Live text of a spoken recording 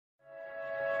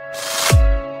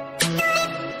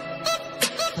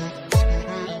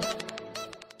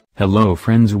Hello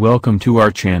friends, welcome to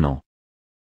our channel.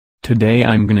 Today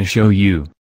I'm gonna show you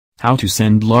how to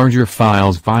send larger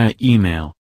files via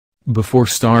email. Before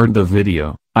start the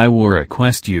video, I will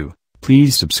request you,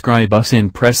 please subscribe us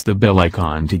and press the bell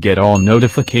icon to get all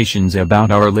notifications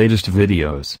about our latest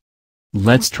videos.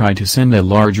 Let's try to send a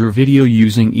larger video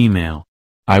using email.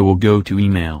 I will go to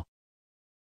email.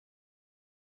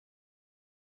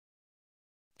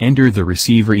 Enter the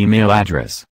receiver email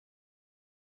address.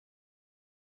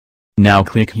 Now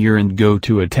click here and go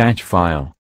to attach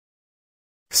file.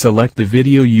 Select the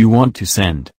video you want to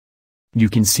send. You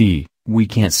can see, we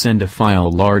can't send a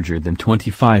file larger than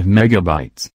 25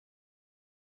 megabytes.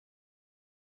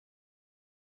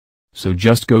 So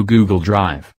just go Google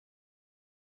Drive.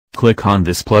 Click on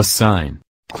this plus sign,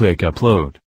 click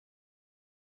upload.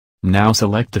 Now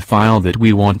select the file that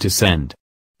we want to send.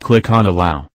 Click on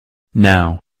allow.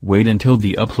 Now, wait until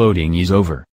the uploading is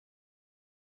over.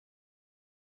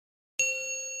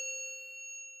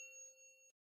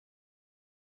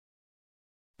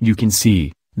 You can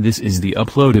see, this is the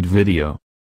uploaded video.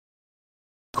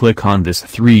 Click on this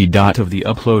three dot of the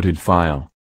uploaded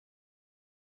file.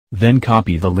 Then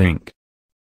copy the link.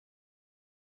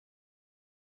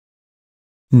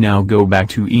 Now go back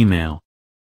to email.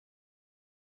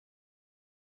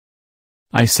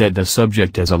 I set the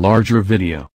subject as a larger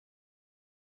video.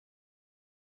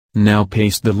 Now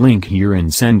paste the link here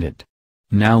and send it.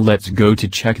 Now let's go to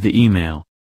check the email.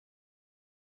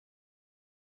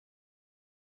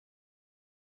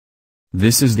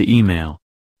 This is the email.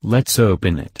 Let's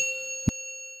open it.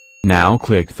 Now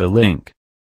click the link.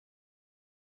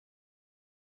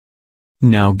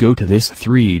 Now go to this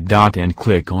three dot and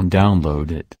click on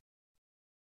download it.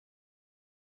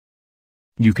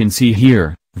 You can see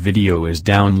here, video is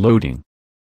downloading.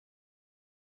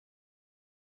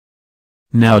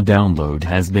 Now download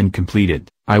has been completed,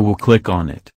 I will click on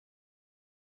it.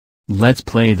 Let's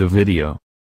play the video.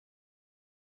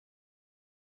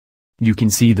 You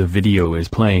can see the video is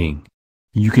playing.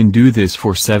 You can do this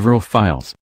for several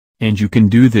files. And you can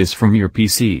do this from your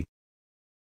PC.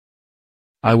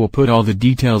 I will put all the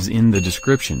details in the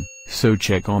description, so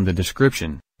check on the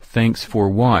description. Thanks for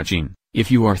watching.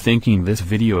 If you are thinking this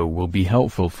video will be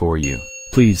helpful for you,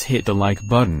 please hit the like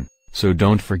button, so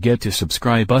don't forget to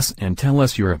subscribe us and tell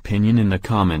us your opinion in the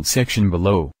comment section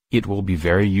below, it will be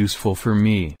very useful for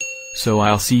me. So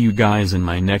I'll see you guys in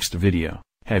my next video,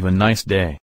 have a nice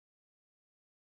day.